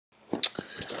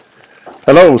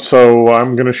Hello, so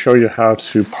I'm going to show you how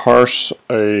to parse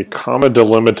a comma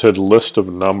delimited list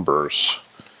of numbers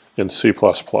in C++.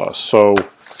 So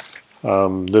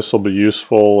this will be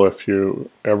useful if you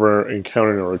ever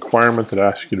encounter a requirement that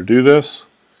asks you to do this.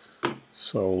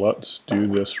 So let's do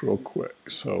this real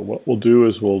quick. So what we'll do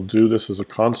is we'll do this as a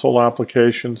console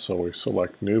application. So we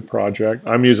select new project.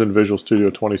 I'm using Visual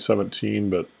Studio 2017,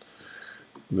 but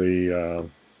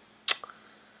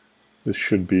this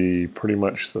should be pretty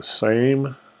much the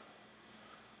same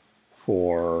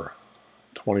for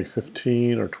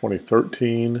 2015 or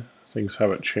 2013. Things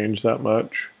haven't changed that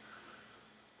much.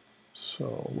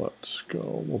 So let's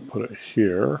go, we'll put it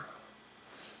here.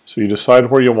 So you decide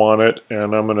where you want it,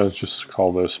 and I'm going to just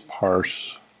call this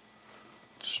parse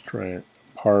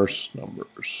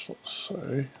numbers, let's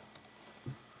say.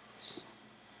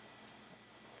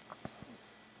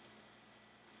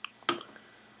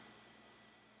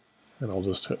 And I'll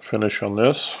just hit finish on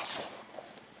this.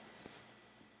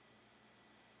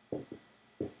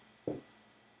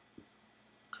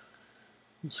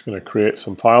 It's going to create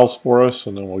some files for us,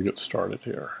 and then we'll get started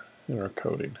here in our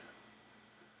coding.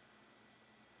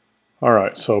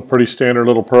 Alright, so pretty standard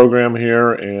little program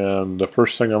here, and the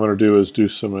first thing I'm going to do is do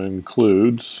some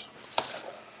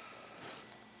includes.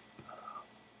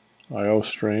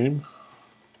 IOStream.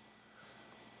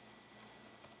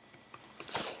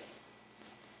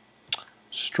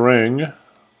 String.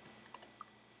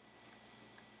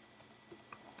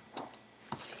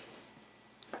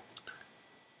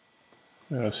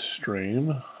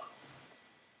 SStream.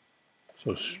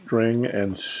 So string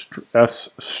and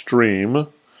SStream.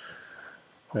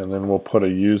 And then we'll put a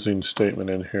using statement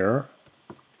in here.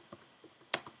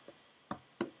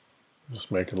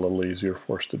 Just make it a little easier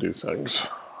for us to do things.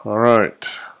 All right.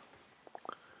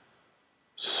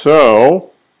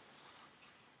 So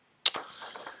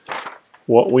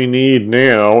what we need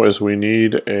now is we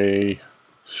need a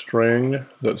string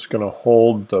that's going to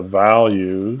hold the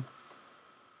value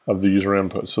of the user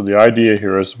input. So the idea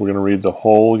here is we're going to read the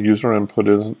whole user input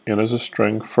in as a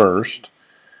string first,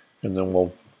 and then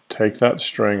we'll take that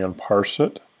string and parse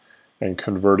it and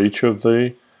convert each of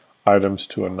the items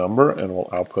to a number, and we'll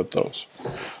output those.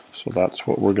 So that's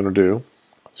what we're going to do.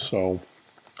 So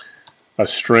a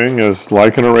string is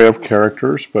like an array of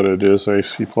characters, but it is a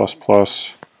C++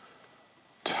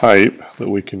 type that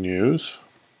we can use.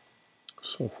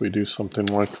 So if we do something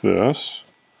like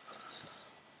this,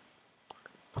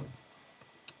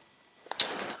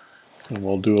 and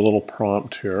we'll do a little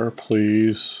prompt here,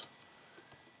 please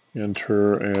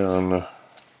enter a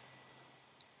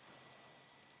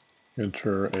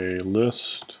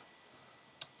list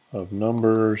of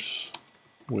numbers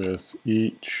with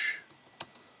each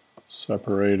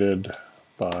separated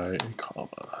by a comma.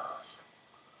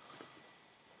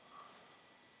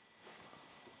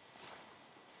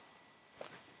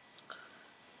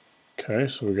 Okay,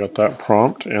 so we got that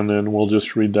prompt, and then we'll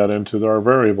just read that into our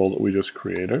variable that we just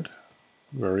created.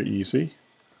 Very easy.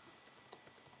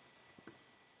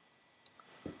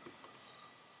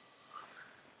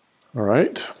 All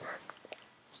right.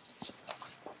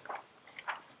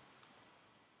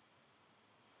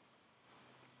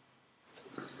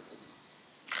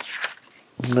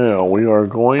 Now we are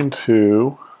going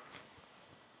to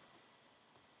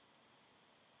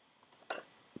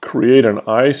create an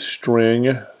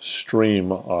iString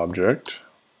stream object.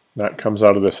 That comes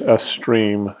out of this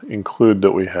SStream include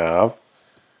that we have.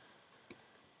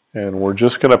 And we're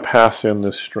just going to pass in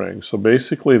this string. So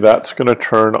basically that's going to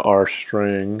turn our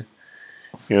string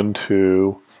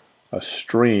into a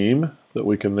stream that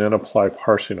we can then apply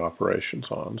parsing operations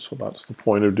on. So that's the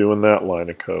point of doing that line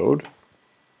of code.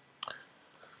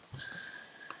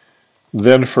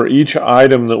 Then for each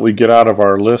item that we get out of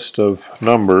our list of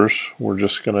numbers, we're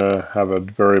just going to have a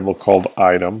variable called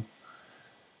item.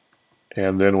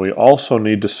 And then we also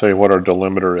need to say what our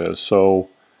delimiter is. So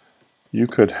you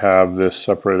could have this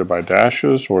separated by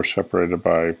dashes or separated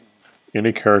by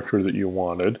any character that you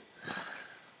wanted.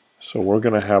 So we're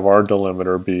going to have our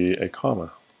delimiter be a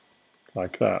comma,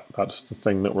 like that. That's the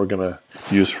thing that we're going to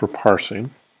use for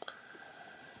parsing.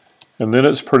 And then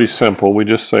it's pretty simple. We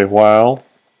just say while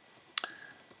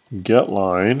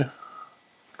getLine,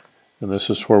 and this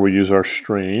is where we use our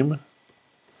stream.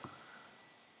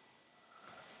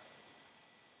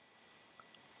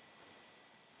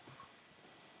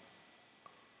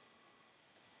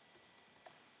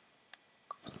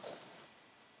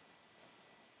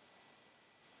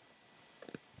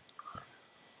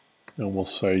 And we'll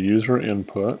say user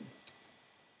input.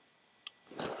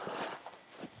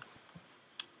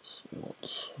 So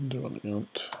let's do an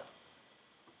int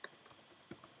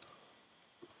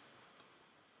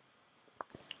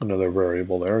another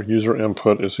variable there. User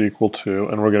input is equal to,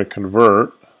 and we're going to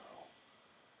convert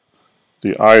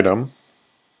the item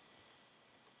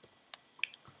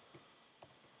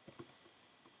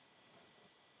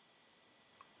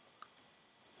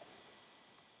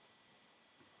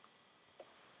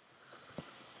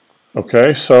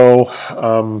Okay, so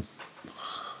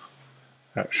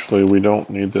actually we don't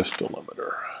need this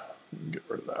delimiter. Get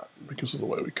rid of that because of the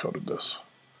way we coded this.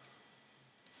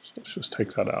 So let's just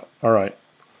take that out. All right.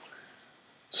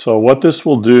 So what this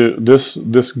will do,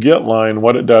 this get line,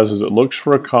 what it does is it looks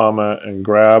for a comma and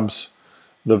grabs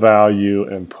the value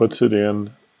and puts it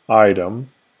in item,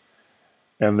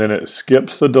 and then it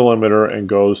skips the delimiter and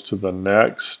goes to the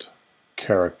next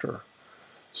character.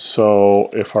 So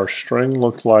if our string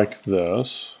looked like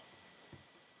this,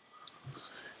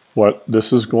 what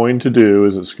this is going to do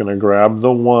is it's going to grab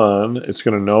the 1, it's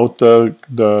going to note the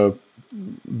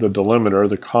delimiter,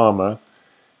 the comma,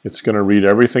 it's going to read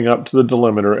everything up to the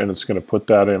delimiter, and it's going to put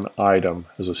that in item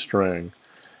as a string.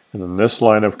 And then this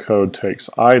line of code takes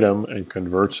item and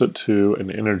converts it to an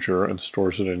integer and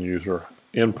stores it in user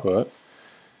input.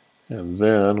 And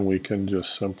then we can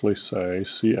just simply say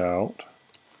cout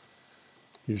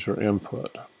user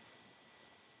input.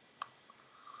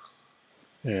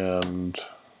 And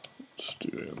let's do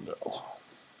indel.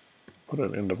 Put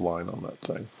an end of line on that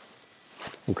thing.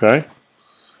 Okay?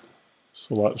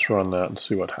 So let's run that and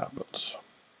see what happens.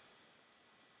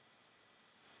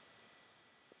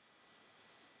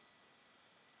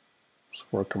 So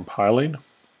we're compiling.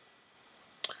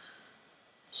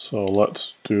 So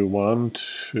let's do 1,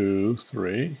 2,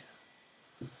 3.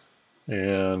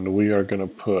 And we are going to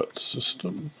put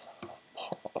system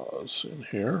pause in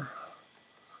here.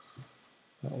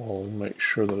 That will make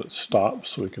sure that it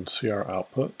stops so we can see our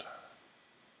output.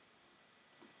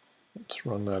 Let's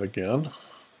run that again.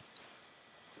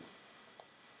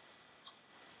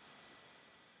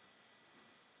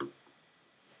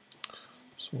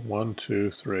 So 1,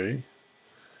 2, 3.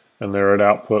 And there at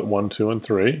output 1, 2, and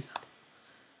 3.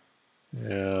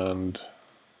 And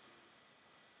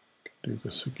do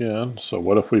this again. So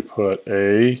what if we put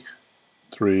A,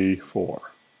 3, 4?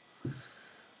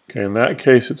 Okay, in that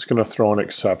case it's going to throw an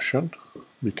exception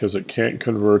because it can't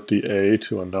convert the A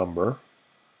to a number.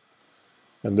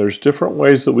 And there's different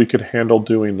ways that we could handle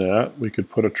doing that. We could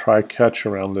put a TryCatch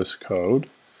around this code.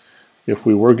 If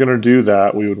we were going to do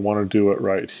that, we would want to do it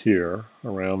right here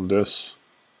around this.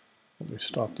 Let me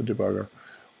stop the debugger.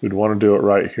 We'd want to do it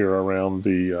right here around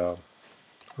the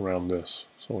around this.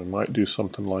 So we might do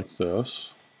something like this.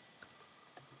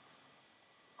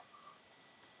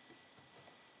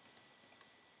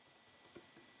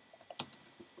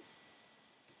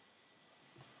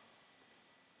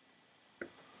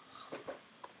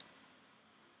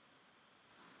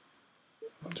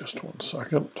 Just 1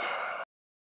 second.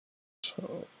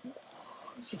 So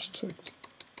just take.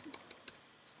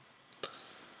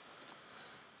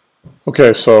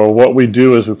 Okay, so what we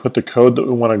do is we put the code that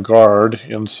we want to guard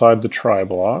inside the try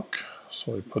block.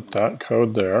 So we put that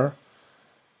code there.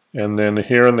 And then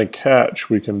here in the catch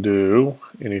we can do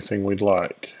anything we'd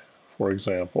like. For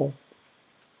example,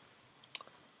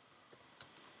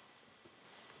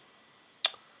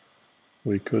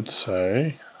 we could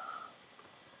say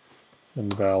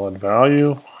invalid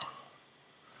value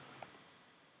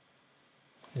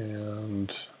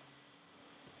and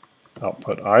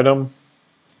output item.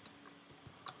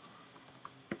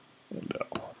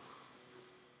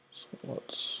 So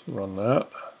let's run that.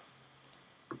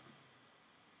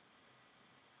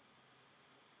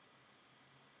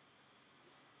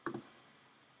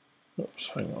 Oops,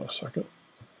 hang on a second.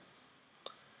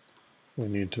 We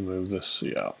need to move this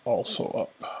cout also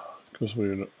up because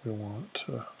we want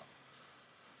to.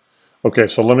 Okay,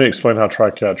 so let me explain how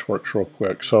TryCatch works real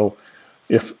quick. So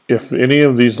if any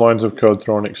of these lines of code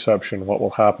throw an exception, what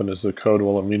will happen is the code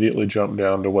will immediately jump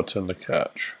down to what's in the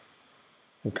catch.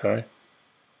 Okay?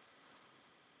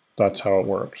 That's how it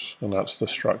works, and that's the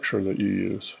structure that you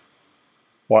use.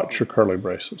 Watch your curly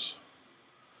braces.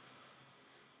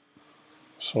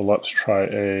 So let's try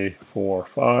A, 4,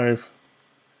 5,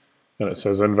 and it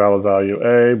says invalid value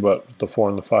A, but the 4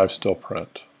 and the 5 still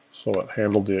print. So it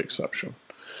handled the exception.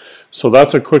 So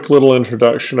that's a quick little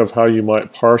introduction of how you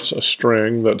might parse a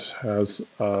string that has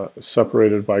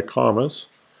separated by commas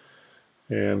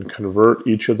and convert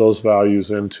each of those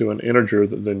values into an integer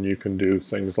that then you can do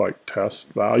things like test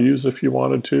values if you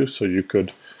wanted to. So you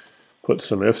could put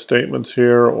some if statements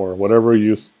here or whatever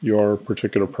your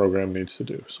particular program needs to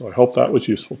do. So I hope that was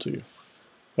useful to you.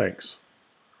 Thanks.